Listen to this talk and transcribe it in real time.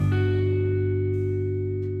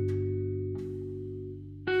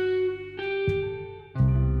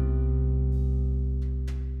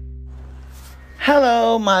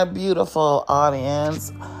Hello, my beautiful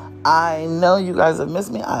audience. I know you guys have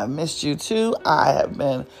missed me. I have missed you too. I have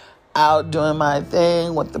been out doing my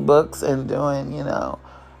thing with the books and doing,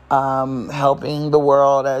 helping the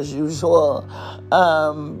world as usual,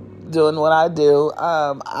 doing what I do.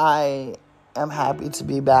 I am happy to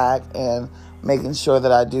be back and making sure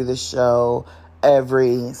that I do this show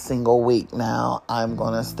every single week now. I'm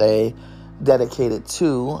going to stay dedicated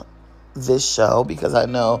to this show because I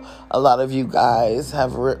know a lot of you guys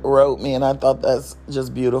have wrote me, and I thought that's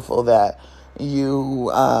just beautiful that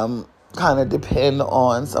you kind of depend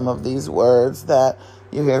on some of these words that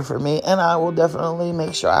you hear from me, and I will definitely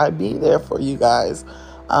make sure I be there for you guys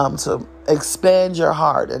to expand your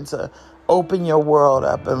heart and to open your world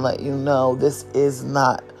up and let you know this is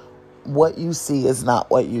not what you see is not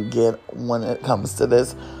what you get when it comes to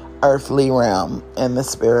this earthly realm and the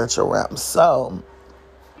spiritual realm. So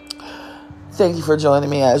thank you for joining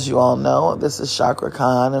me. As you all know, this is Chakra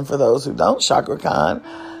Khan. And for those who don't, Chakra Khan,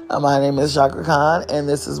 my name is Chakra Khan, and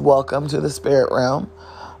this is Welcome to the Spirit Realm.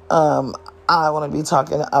 I want to be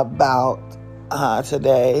talking about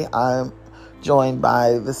today. I'm joined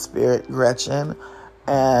by the Spirit Gretchen,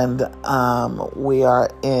 and we are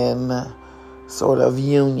in sort of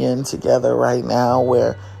union together right now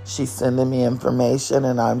where she's sending me information,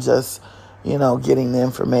 and I'm just, getting the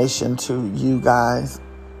information to you guys.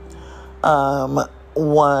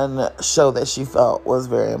 One show that she felt was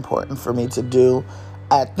very important for me to do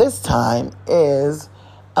at this time is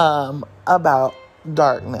about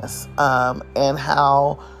darkness and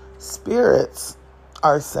how spirits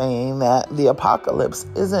are saying that the apocalypse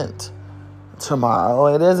isn't tomorrow.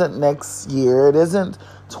 It isn't next year. It isn't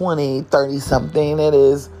 20, 30 something. It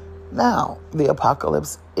is now. The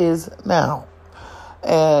apocalypse is now.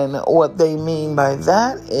 And what they mean by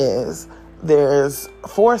that is there's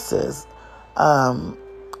forces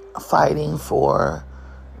fighting for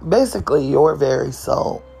basically your very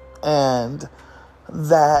soul. And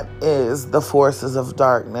that is the forces of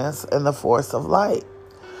darkness and the force of light.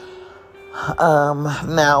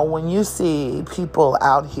 Now, when you see people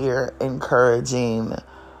out here encouraging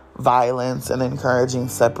violence and encouraging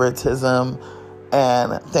separatism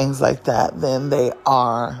and things like that, then they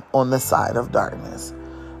are on the side of darkness.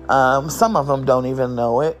 Some of them don't even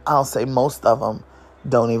know it. I'll say most of them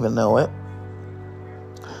don't even know it.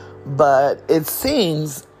 But it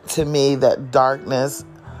seems to me that darkness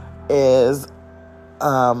is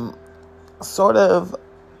sort of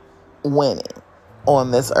winning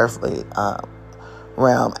on this earthly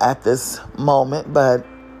realm at this moment. But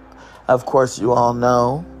of course, you all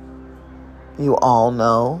know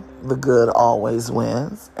the good always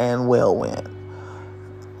wins and will win.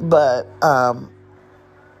 But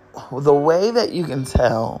the way that you can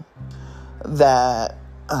tell that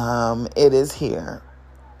it is here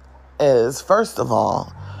is, first of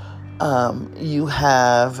all, you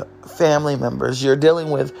have family members. You're dealing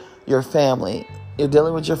with your family. You're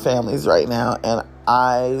dealing with your families right now. And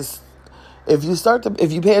if you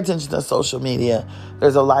pay attention to social media,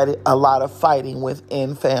 there's a lot of fighting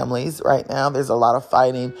within families right now. There's a lot of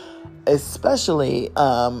fighting, especially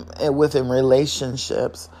within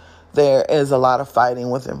relationships. There is a lot of fighting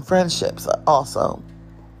within friendships also.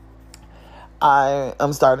 I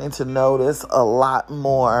am starting to notice a lot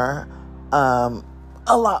more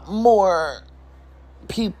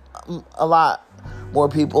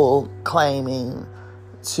people claiming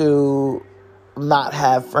to not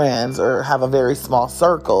have friends or have a very small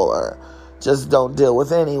circle or just don't deal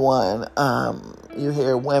with anyone. You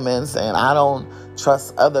hear women saying, I don't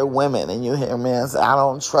trust other women. And you hear men say, I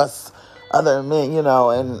don't trust other men,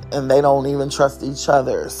 and they don't even trust each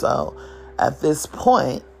other. So at this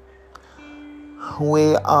point,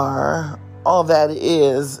 all that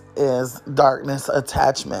is darkness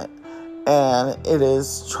attachment. And it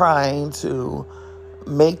is trying to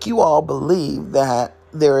make you all believe that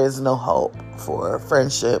there is no hope for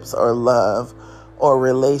friendships or love or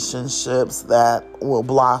relationships that will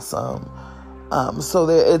blossom. So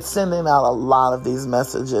it's sending out a lot of these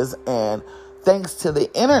messages. And thanks to the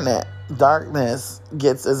internet, darkness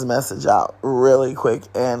gets its message out really quick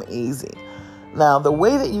and easy. Now, the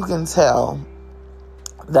way that you can tell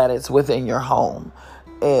that it's within your home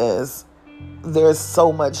is there's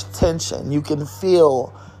so much tension. You can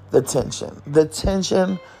feel the tension. The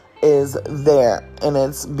tension is there, and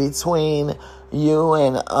it's between you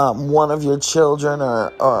and one of your children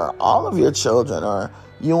or all of your children, or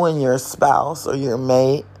you and your spouse or your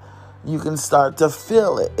mate. You can start to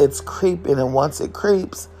feel it. It's creeping, and once it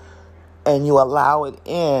creeps and you allow it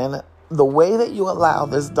in, the way that you allow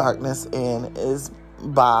this darkness in is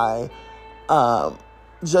by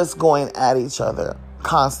just going at each other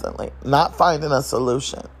constantly, not finding a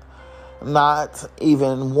solution, not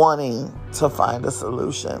even wanting to find a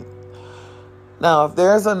solution. Now, if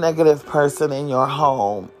there's a negative person in your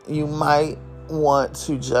home, you might want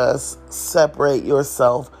to just separate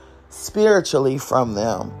yourself spiritually from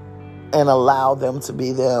them and allow them to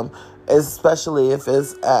be them, especially if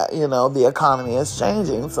it's, the economy is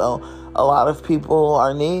changing. So a lot of people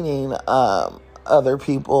are needing other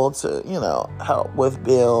people to, help with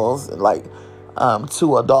bills, like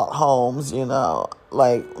 2 adult homes,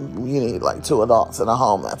 like you need like 2 adults in a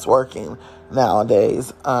home that's working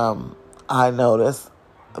nowadays. I noticed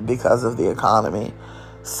because of the economy.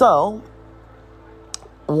 So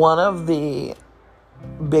one of the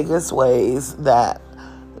biggest ways that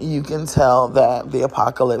you can tell that the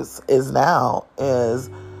apocalypse is now is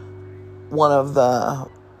one of the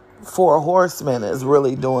 4 horsemen is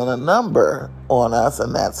really doing a number on us,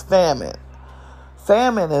 and that's famine.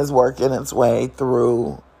 Famine is working its way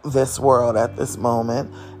through this world at this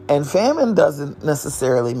moment. And famine doesn't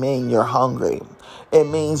necessarily mean you're hungry. It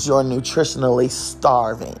means you're nutritionally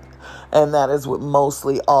starving. And that is what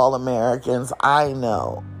mostly all Americans I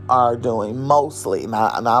know are doing. Mostly,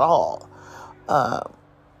 not all.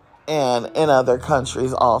 And in other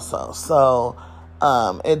countries also. So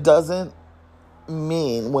it doesn't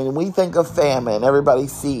mean, when we think of famine, everybody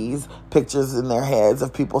sees pictures in their heads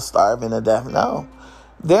of people starving to death. No.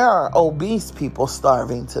 There are obese people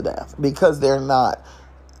starving to death because they're not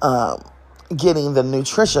getting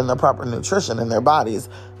the proper nutrition in their bodies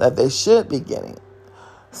that they should be getting.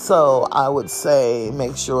 So I would say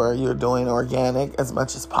make sure you're doing organic as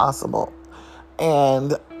much as possible,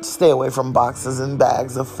 and stay away from boxes and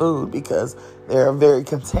bags of food because they're very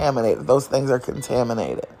contaminated. Those things are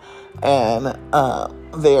contaminated, and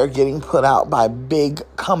they are getting put out by big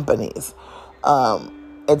companies.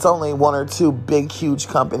 It's only 1 or 2 big, huge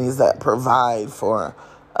companies that provide for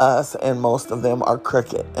us, and most of them are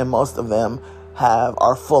crooked, and most of them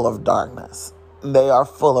are full of darkness. They are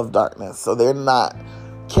full of darkness, so they're not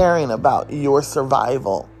caring about your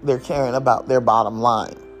survival. They're caring about their bottom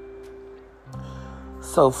line.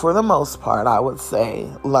 So for the most part, I would say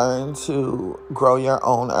learn to grow your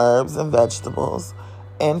own herbs and vegetables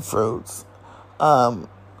and fruits.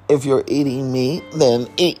 If you're eating meat, then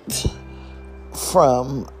eat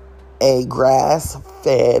from a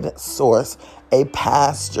grass-fed source, a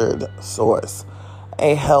pastured source,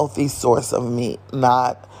 a healthy source of meat,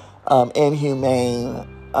 not inhumane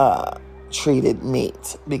treated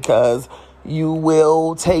meat, because you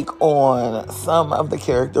will take on some of the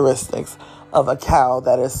characteristics of a cow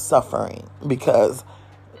that is suffering, because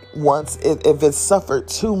if it's suffered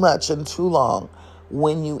too much and too long,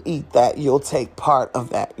 when you eat that, you'll take part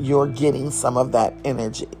of that. You're getting some of that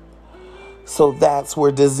energy. So that's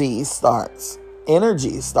where disease starts.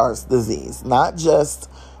 Energy starts disease, not just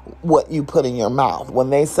what you put in your mouth. When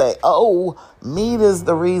they say, oh, meat is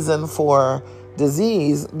the reason for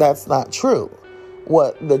disease, that's not true.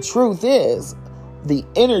 What the truth is, the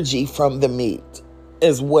energy from the meat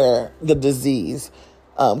is where the disease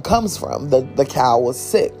comes from. The cow was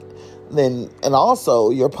sick. And also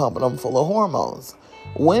you're pumping them full of hormones.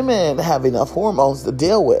 Women have enough hormones to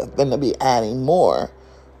deal with than to be adding more.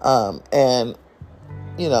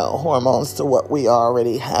 Hormones to what we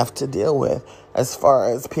already have to deal with as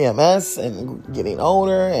far as PMS and getting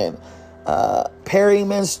older and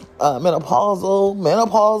menopausal,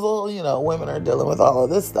 women are dealing with all of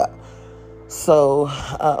this stuff. So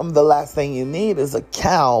the last thing you need is a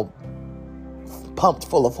cow pumped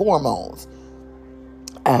full of hormones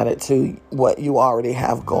added to what you already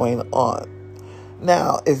have going on.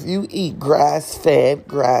 Now, if you eat grass-fed,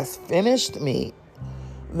 grass-finished meat,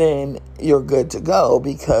 then you're good to go,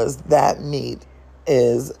 because that meat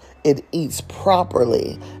it eats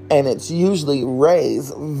properly, and it's usually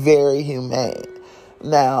raised very humane.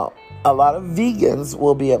 Now, a lot of vegans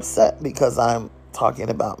will be upset because I'm talking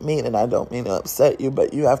about meat, and I don't mean to upset you,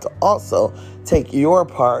 but you have to also take your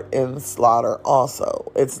part in slaughter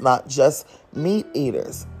also. It's not just meat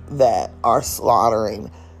eaters that are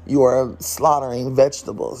slaughtering. You are slaughtering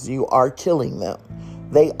vegetables. You are killing them.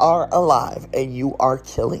 They are alive, and you are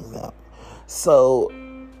killing them. So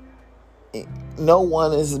no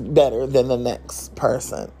one is better than the next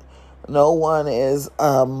person. No one is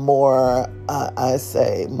more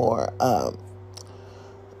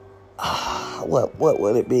what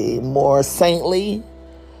would it be? More saintly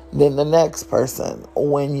than the next person.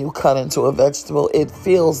 When you cut into a vegetable, it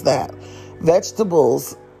feels that.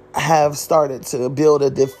 Vegetables have started to build a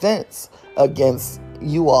defense against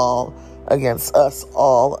you all, against us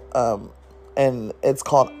all, and it's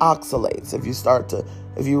called oxalates. If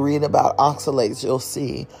you read about oxalates, you'll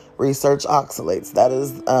see research oxalates. That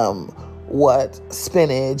is what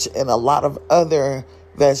spinach and a lot of other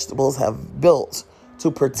vegetables have built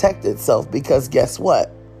to protect itself, because guess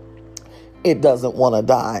what? It doesn't want to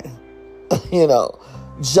die.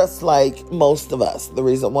 Just like most of us. The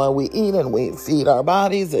reason why we eat and we feed our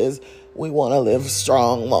bodies is we want to live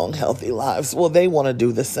strong, long, healthy lives. Well, they want to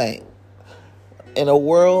do the same. In a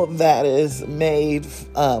world that is made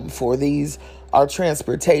for our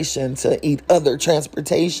transportation to eat other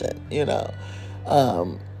transportation,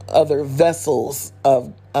 other vessels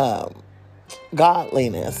of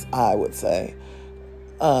godliness, I would say.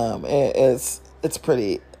 It's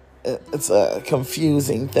a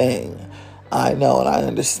confusing thing. I know, and I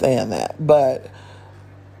understand that. But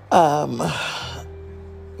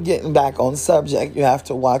getting back on subject, you have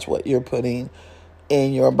to watch what you're putting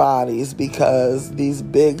in your bodies, because these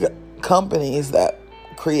big companies that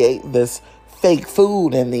create this fake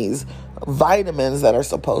food and these vitamins that are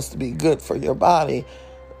supposed to be good for your body,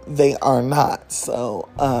 they are not. So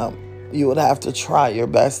you would have to try your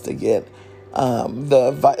best to get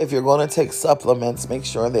if you're going to take supplements, make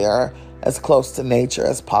sure they are as close to nature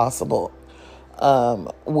as possible.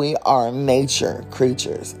 We are nature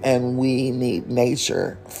creatures, and we need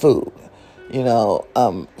nature food.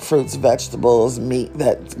 Fruits, vegetables, meat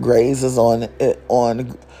that grazes not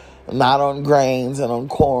on grains and on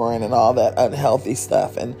corn and all that unhealthy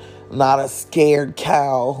stuff, and not a scared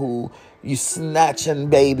cow who you snatching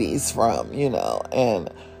babies from, and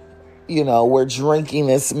we're drinking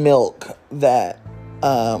this milk that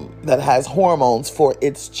has hormones for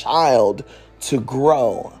its child to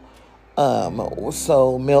grow.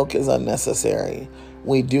 So milk is unnecessary.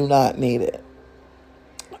 We do not need it.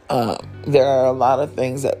 There are a lot of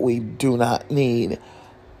things that we do not need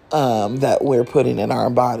that we're putting in our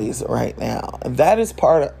bodies right now. And that is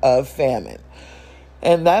part of famine.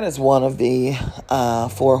 And that is one of the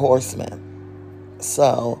 4 horsemen.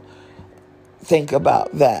 So think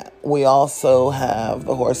about that. We also have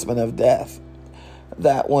the horsemen of death.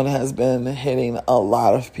 That one has been hitting a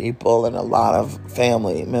lot of people and a lot of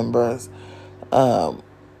family members. The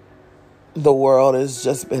world has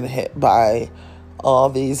just been hit by all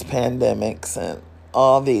these pandemics and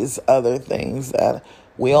all these other things that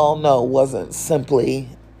we all know wasn't simply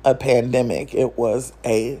a pandemic. It was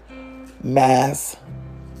a mass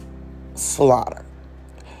slaughter.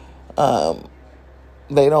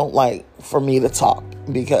 They don't like for me to talk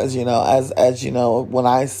because, as you know, when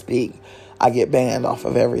I speak, I get banned off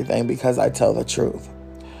of everything because I tell the truth.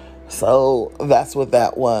 So that's what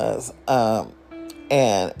that was.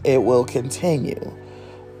 And it will continue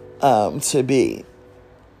to be.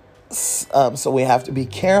 So we have to be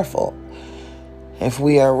careful. If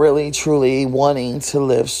we are really, truly wanting to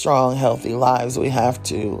live strong, healthy lives, we have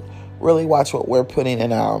to really watch what we're putting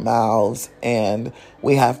in our mouths, and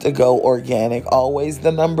we have to go organic. Always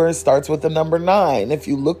the number starts with the number 9. If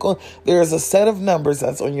you look on, there's a set of numbers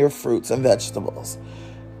that's on your fruits and vegetables.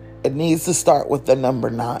 It needs to start with the number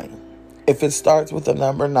 9. If it starts with the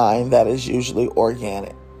number 9, that is usually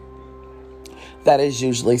organic. That is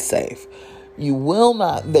usually safe. You will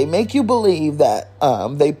not, they make you believe that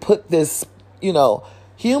they put this,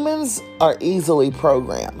 humans are easily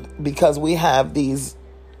programmed because we have these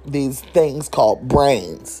things called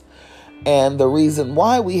brains. And the reason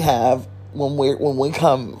why we have, when we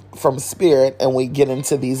come from spirit and we get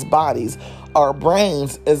into these bodies, our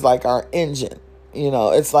brains is like our engine.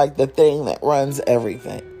 It's like the thing that runs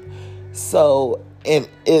everything. So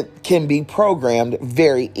it can be programmed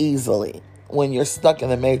very easily. When you're stuck in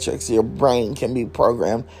the matrix, your brain can be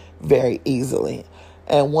programmed very easily.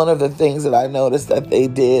 And one of the things that I noticed that they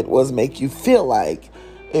did was make you feel like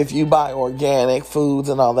if you buy organic foods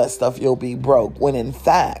and all that stuff, you'll be broke. When in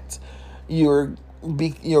fact, you're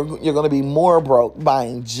going to be more broke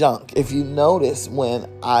buying junk. If you notice, when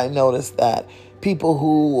I noticed that people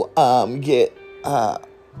who get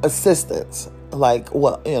assistance, like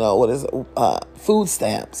food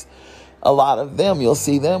stamps, a lot of them, you'll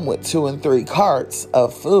see them with 2 and 3 carts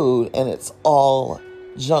of food, and it's all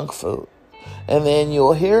junk food. And then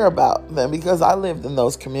you'll hear about them, because I lived in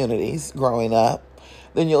those communities growing up.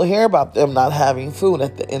 Then you'll hear about them not having food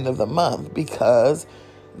at the end of the month because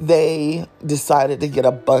they decided to get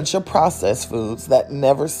a bunch of processed foods that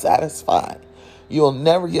never satisfy. You'll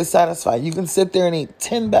never get satisfied. You can sit there and eat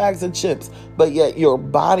 10 bags of chips, but yet your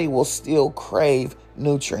body will still crave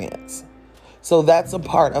nutrients. So that's a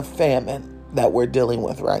part of famine that we're dealing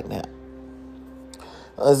with right now.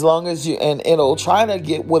 As long as and it'll try to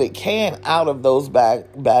get what it can out of those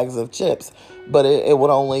bags of chips, but it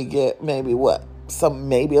would only get maybe some,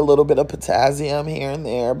 maybe a little bit of potassium here and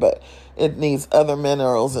there, but it needs other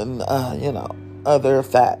minerals and, other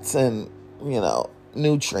fats and,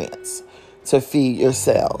 nutrients to feed your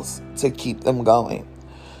cells, to keep them going.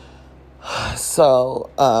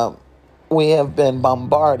 So, we have been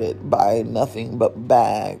bombarded by nothing but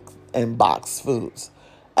bags and boxed foods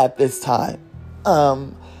at this time.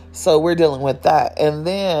 So we're dealing with that. And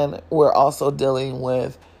then we're also dealing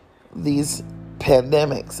with these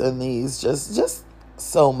pandemics and these just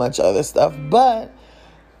so much other stuff. But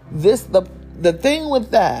the thing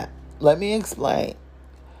with that, let me explain.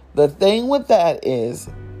 The thing with that is,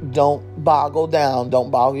 don't boggle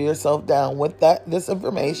yourself down with this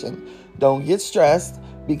information. Don't get stressed,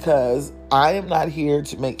 because I am not here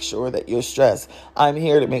to make sure that you're stressed. I'm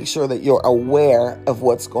here to make sure that you're aware of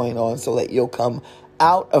what's going on, so that you'll come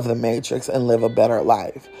out of the matrix and live a better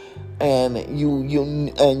life. And you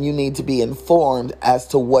need to be informed as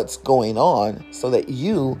to what's going on, so that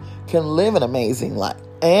you can live an amazing life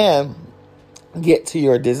and get to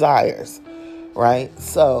your desires, right?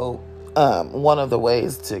 So, one of the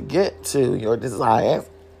ways to get to your desires,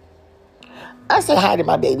 I say hi to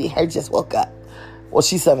my baby. Her just woke up. Well,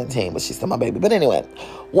 she's 17, but she's still my baby. But anyway,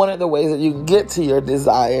 one of the ways that you can get to your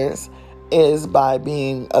desires is by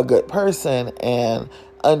being a good person and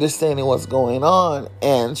understanding what's going on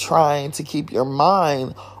and trying to keep your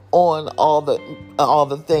mind on all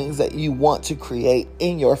the things that you want to create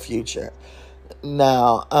in your future.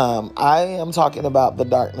 Now, I am talking about the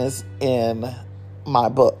darkness in my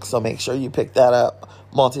book, so make sure you pick that up.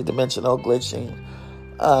 Multidimensional glitching,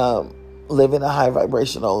 living a high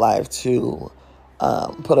vibrational life to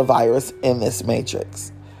put a virus in this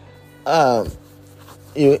matrix.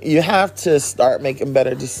 You have to start making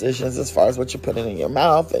better decisions as far as what you're putting in your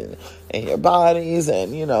mouth and in your bodies,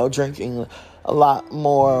 and drinking a lot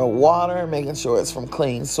more water, making sure it's from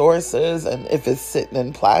clean sources. And if it's sitting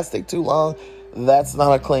in plastic too long, that's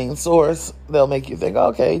not a clean source. They'll make you think,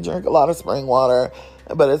 okay, drink a lot of spring water,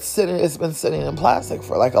 but it's been sitting in plastic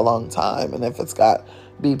for like a long time, and if it's got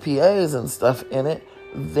BPA's and stuff in it,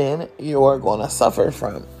 then you're going to suffer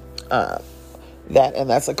from that, and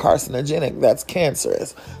that's a carcinogenic, that's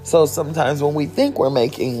cancerous. So sometimes when we think we're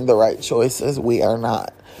making the right choices, we are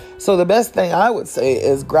not. So the best thing I would say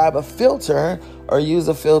is grab a filter, or use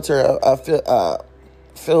a filter,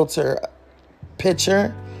 filtered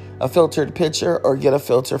pitcher, or get a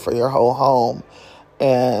filter for your whole home,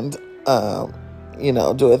 and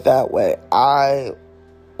do it that way. I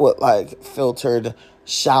would like filtered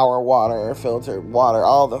shower water, filtered water,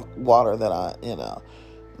 all the water that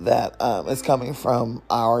that is coming from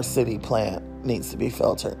our city plant needs to be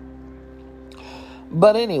filtered.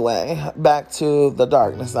 But anyway, back to the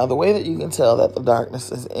darkness. Now, the way that you can tell that the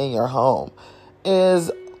darkness is in your home is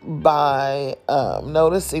by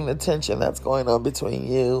noticing the tension that's going on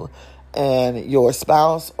between you and your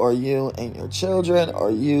spouse, or you and your children, or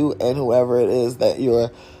you and whoever it is that you're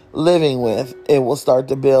living with. It will start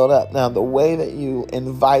to build up. Now, the way that you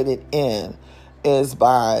invite it in is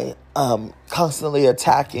by constantly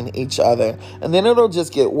attacking each other. And then it'll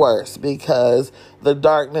just get worse, because the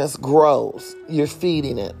darkness grows. You're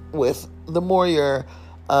feeding it with, the more you're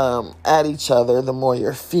at each other, the more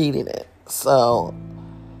you're feeding it. So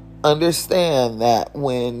understand that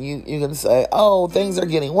when you can say, oh, things are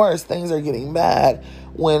getting worse, things are getting bad,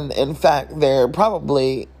 when in fact they're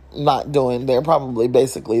probably they're probably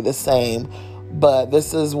basically the same. But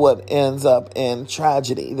this is what ends up in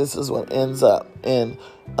tragedy. This is what ends up in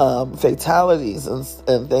fatalities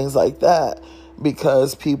and things like that,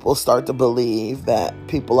 because people start to believe that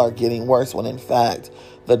people are getting worse, when in fact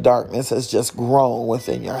the darkness has just grown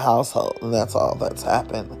within your household, and that's all that's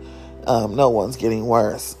happened. No one's getting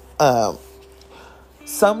worse.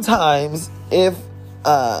 Sometimes if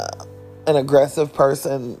an aggressive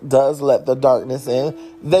person does let the darkness in,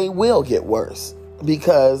 they will get worse,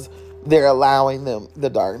 because they're allowing the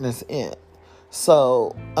darkness in.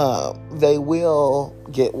 So they will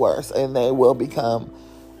get worse, and they will become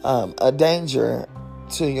a danger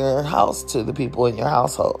to your house, to the people in your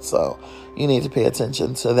household. So you need to pay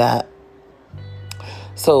attention to that.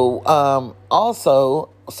 So also,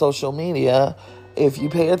 social media, if you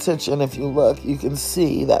pay attention, if you look, you can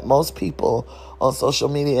see that most people on social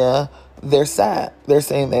media, they're sad. They're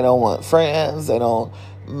saying they don't want friends. They don't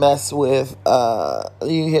mess with,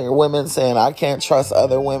 you hear women saying, I can't trust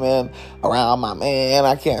other women around my man.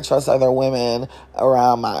 I can't trust other women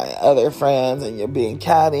around my other friends. And you're being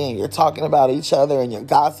catty, and you're talking about each other, and you're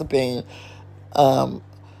gossiping.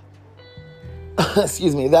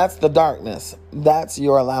 Excuse me. That's the darkness. That's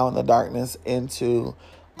you're allowing the darkness into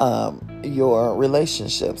your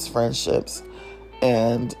relationships, friendships,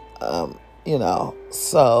 and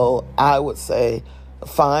So I would say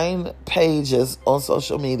find pages on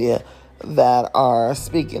social media that are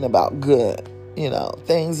speaking about good,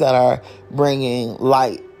 things that are bringing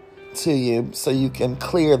light to you so you can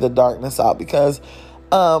clear the darkness out. Because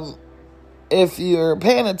if you're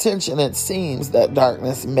paying attention, it seems that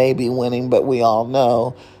darkness may be winning, but we all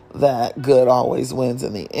know that good always wins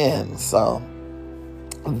in the end. So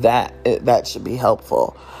that should be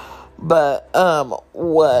helpful. But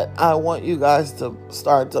what I want you guys to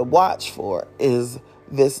start to watch for is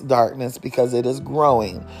this darkness, because it is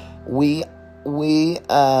growing. We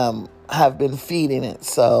have been feeding it.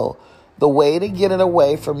 So the way to get it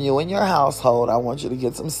away from you and your household, I want you to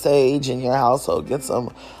get some sage in your household, get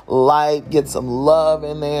some light, get some love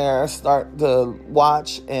in there, start to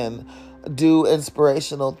watch and do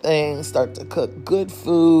inspirational things, start to cook good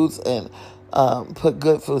foods and put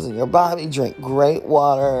good foods in your body, drink great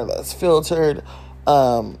water that's filtered,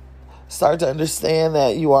 start to understand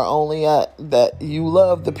that you are only that you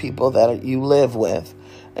love the people that you live with.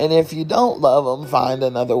 And if you don't love them, find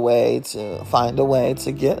a way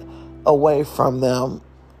to get away from them.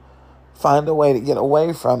 Find a way to get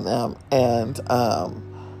away from them and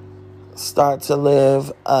start to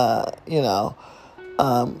live,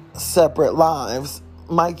 separate lives.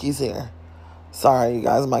 Mikey's here. Sorry, you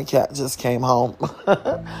guys, my cat just came home.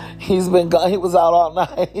 He's been gone. He was out all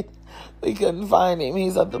night. We couldn't find him.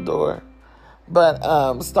 He's at the door.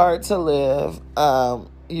 But start to live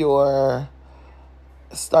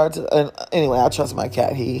anyway, I trust my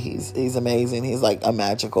cat. He's amazing. He's like a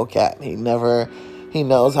magical cat. He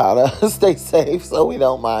knows how to stay safe, so we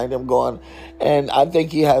don't mind him going. And I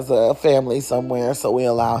think he has a family somewhere, so we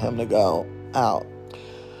allow him to go out.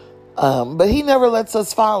 But he never lets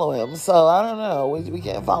us follow him, so I don't know. We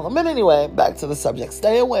can't follow him. But anyway, back to the subject.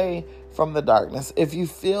 Stay away from the darkness. If you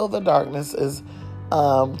feel the darkness is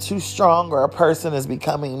too strong, or a person is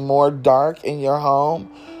becoming more dark in your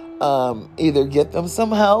home, either get them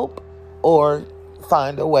some help or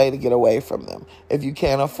find a way to get away from them. If you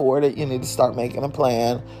can't afford it, you need to start making a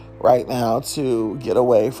plan right now to get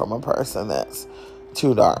away from a person that's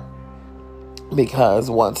too dark. Because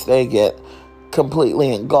once they get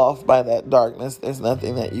completely engulfed by that darkness, there's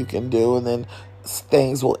nothing that you can do, and then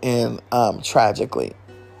things will end tragically.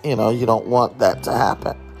 You don't want that to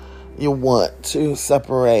happen. You want to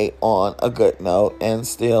separate on a good note and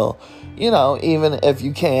still, even if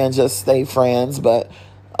you can, just stay friends, but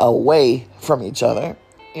away from each other,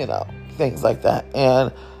 things like that.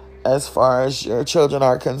 And as far as your children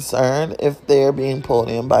are concerned, if they're being pulled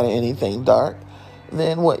in by anything dark,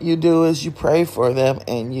 then what you do is you pray for them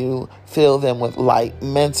and you fill them with light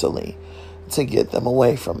mentally to get them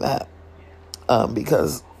away from that.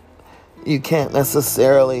 Because you can't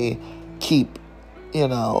necessarily keep,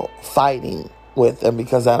 fighting with them,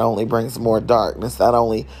 because that only brings more darkness. That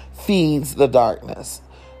only feeds the darkness.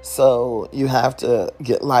 So you have to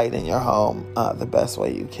get light in your home the best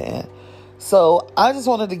way you can. So I just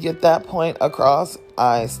wanted to get that point across.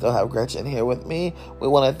 I still have Gretchen here with me. We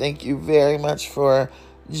want to thank you very much for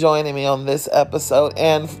joining me on this episode.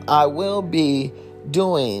 And I will be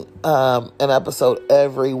doing an episode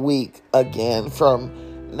every week again from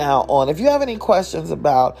now on. If you have any questions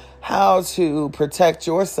about how to protect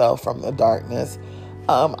yourself from the darkness,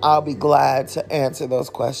 I'll be glad to answer those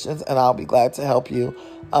questions, and I'll be glad to help you.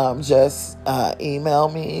 Just email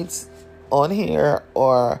me on here,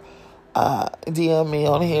 or DM me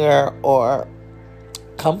on here, or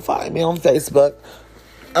come find me on Facebook.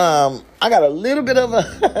 I got a little bit of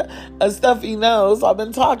a stuffy nose, so I've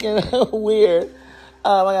been talking weird.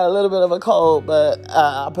 I got a little bit of a cold, but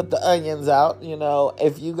I put the onions out.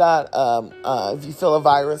 If you if you feel a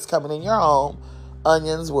virus coming in your home,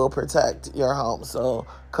 onions will protect your home. So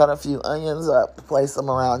cut a few onions up, place them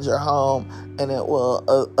around your home, and it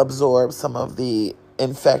will absorb some of the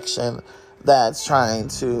infection that's trying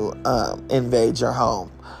to invade your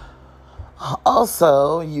home.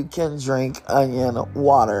 Also, you can drink onion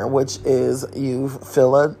water, which is you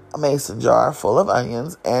fill a mason jar full of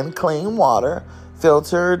onions and clean water,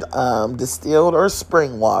 filtered, distilled, or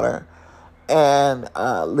spring water, and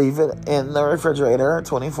leave it in the refrigerator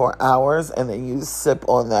 24 hours, and then you sip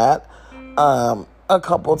on that a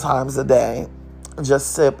couple times a day.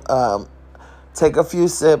 Just sip, take a few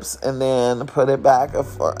sips, and then put it back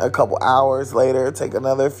for a couple hours later. Take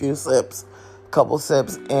another few sips, couple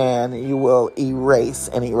sips, and you will erase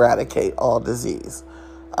and eradicate all disease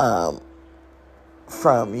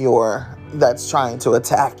from that's trying to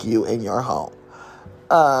attack you in your home.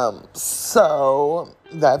 So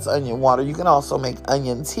that's onion water. You can also make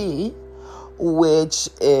onion tea, which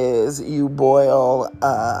is you boil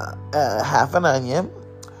half an onion,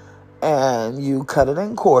 and you cut it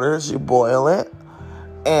in quarters, you boil it,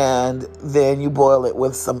 and then you boil it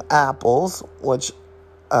with some apples, which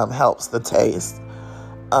helps the taste.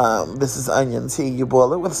 This is onion tea. You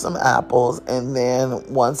boil it with some apples, and then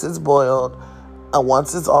once it's boiled,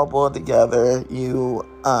 once it's all boiled together, you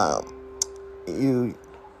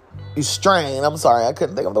strain. I'm sorry, I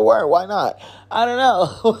couldn't think of the word. Why not? I don't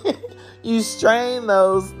know. You strain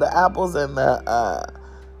the apples and the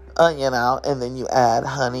onion out, and then you add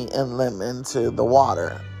honey and lemon to the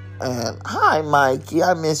water. And hi, Mikey,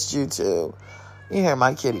 I missed you too. You hear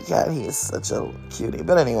my kitty cat? He is such a cutie.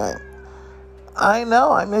 But anyway, I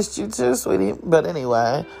know I missed you too, sweetie. But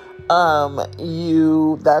anyway,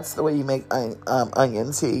 that's the way you make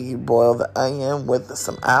onion tea. You boil the onion with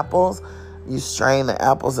some apples. You strain the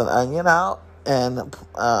apples and onion out, and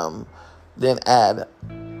then add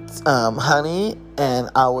honey, and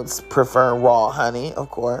I would prefer raw honey, of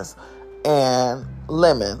course, and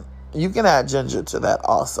lemon. You can add ginger to that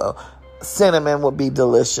also. Cinnamon would be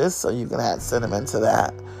delicious, so you can add cinnamon to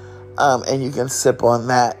that. And you can sip on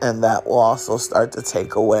that, and that will also start to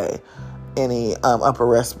take away any upper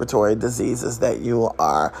respiratory diseases that you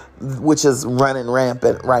are, which is running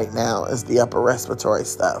rampant right now, is the upper respiratory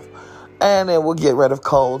stuff. And it will get rid of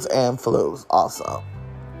colds and flus also.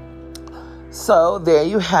 So there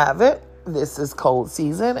you have it. This is cold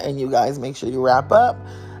season, and you guys make sure you wrap up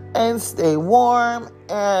and stay warm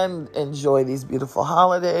and enjoy these beautiful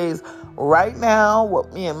holidays. Right now,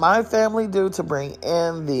 what me and my family do to bring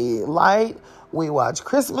in the light, we watch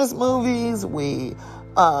Christmas movies. We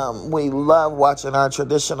love watching our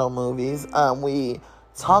traditional movies. We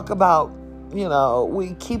talk about,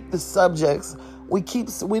 we keep the subjects. We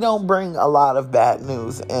don't bring a lot of bad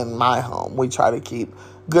news in my home. We try to keep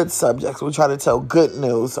good subjects. We try to tell good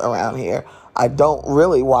news around here. I don't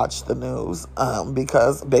really watch the news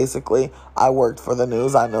because basically I worked for the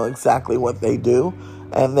news. I know exactly what they do,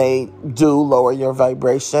 and they do lower your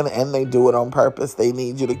vibration, and they do it on purpose. They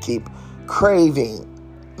need you to keep craving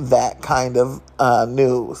that kind of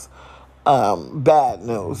news, bad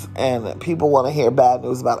news, and people want to hear bad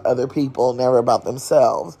news about other people, never about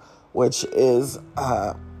themselves, which is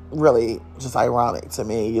really just ironic to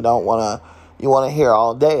me. You want to hear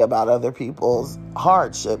all day about other people's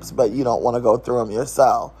hardships, but you don't want to go through them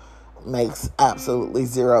yourself. Makes absolutely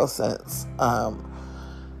zero sense.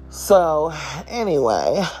 So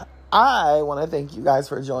anyway, I want to thank you guys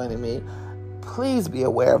for joining me. Please be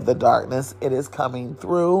aware of the darkness. It is coming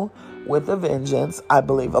through with a vengeance. I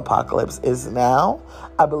believe apocalypse is now.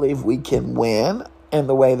 I believe we can win in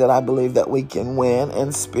the way that I believe that we can win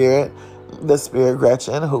in spirit. The Spirit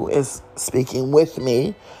Gretchen, who is speaking with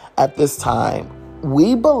me at this time,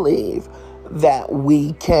 we believe that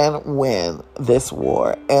we can win this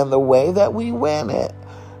war. And the way that we win it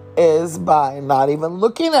is by not even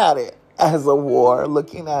looking at it as a war,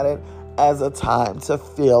 looking at it as a time to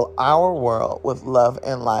fill our world with love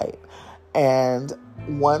and light. And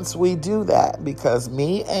once we do that, because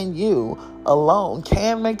me and you alone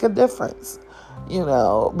can make a difference,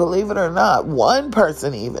 believe it or not, one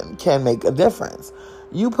person even can make a difference.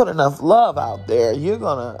 You put enough love out there, you're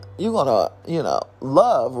gonna,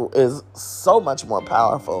 love is so much more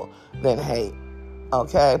powerful than hate.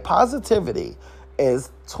 Okay? Positivity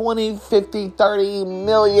is 20, 50, 30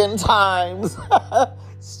 million times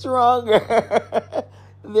stronger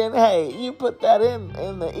than hate. You put that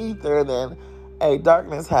in the ether, then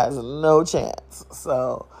darkness has no chance.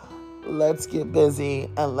 So let's get busy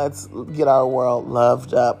and let's get our world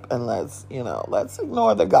loved up, and let's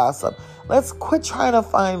ignore the gossip. Let's quit trying to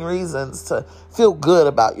find reasons to feel good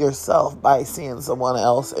about yourself by seeing someone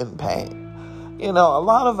else in pain. A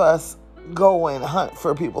lot of us go and hunt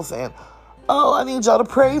for people saying, oh, I need y'all to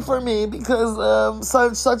pray for me because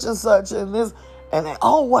such and such and this, and then,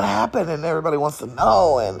 oh, what happened? And everybody wants to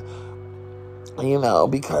know, and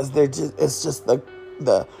because it's just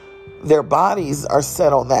their bodies are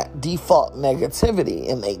set on that default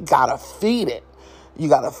negativity, and they gotta feed it. You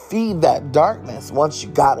gotta feed that darkness. Once you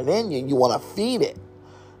got it in you, you want to feed it.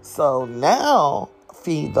 So now,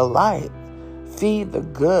 feed the light, feed the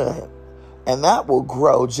good, and that will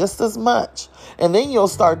grow just as much. And then you'll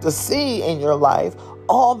start to see in your life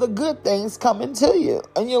all the good things coming to you,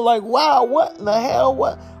 and you're like, wow, what in the hell?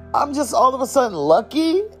 What? I'm just all of a sudden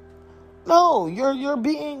lucky? No, you're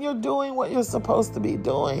doing what you're supposed to be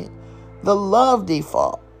doing. The love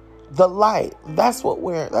default, the light, that's what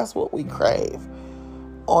we crave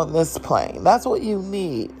on this plane. That's what you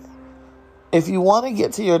need. If you want to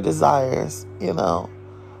get to your desires,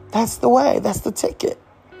 that's the way, that's the ticket.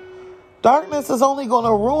 Darkness is only going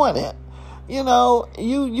to ruin it. You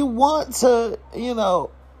want to,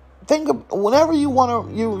 Whenever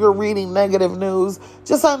you're reading negative news,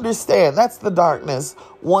 just understand that's the darkness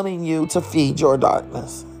wanting you to feed your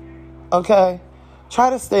darkness. Okay? Try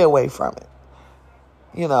to stay away from it.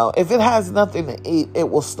 If it has nothing to eat, it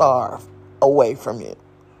will starve away from you.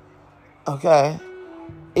 Okay?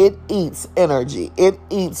 It eats energy. It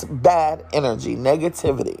eats bad energy,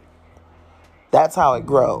 negativity. That's how it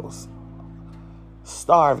grows.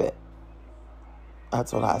 Starve it.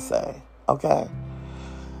 That's what I say. Okay?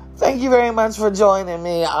 Thank you very much for joining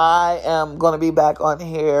me. I am going to be back on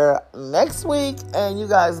here next week, and you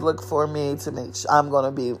guys look for me to make sure I'm going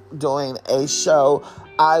to be doing a show.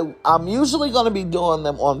 I'm usually going to be doing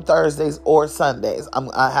them on Thursdays or Sundays.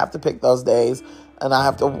 I have to pick those days, and I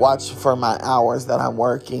have to watch for my hours that I'm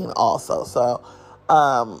working also. So,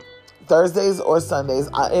 Thursdays or Sundays,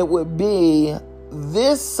 it would be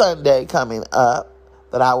this Sunday coming up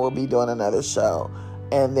that I will be doing another show,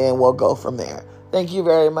 and then we'll go from there. Thank you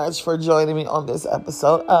very much for joining me on this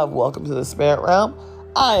episode of Welcome to the Spirit Realm.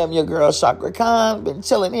 I am your girl, Chakra Khan. Been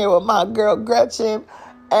chilling here with my girl, Gretchen,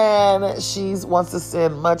 and she wants to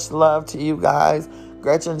send much love to you guys.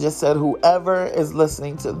 Gretchen just said, whoever is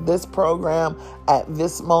listening to this program at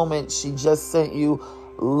this moment, she just sent you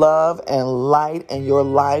love and light, and your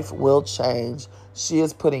life will change. She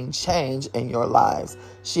is putting change in your lives.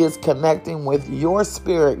 She is connecting with your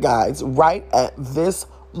spirit guides right at this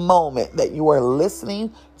moment that you are listening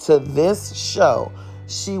to this show.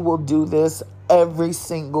 She will do this every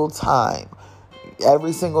single time.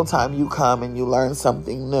 Every single time you come and you learn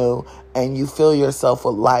something new and you fill yourself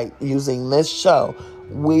with light using this show,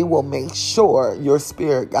 we will make sure your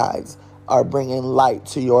spirit guides are bringing light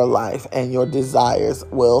to your life and your desires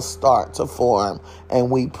will start to form. And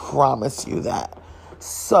we promise you that.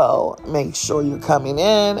 So make sure you're coming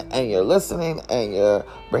in and you're listening and you're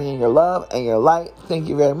bringing your love and your light. Thank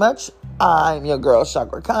you very much. I'm your girl,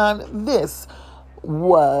 Chakra Khan. This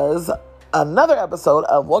was another episode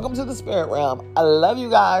of Welcome to the Spirit Realm. I love you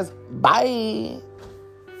guys. Bye.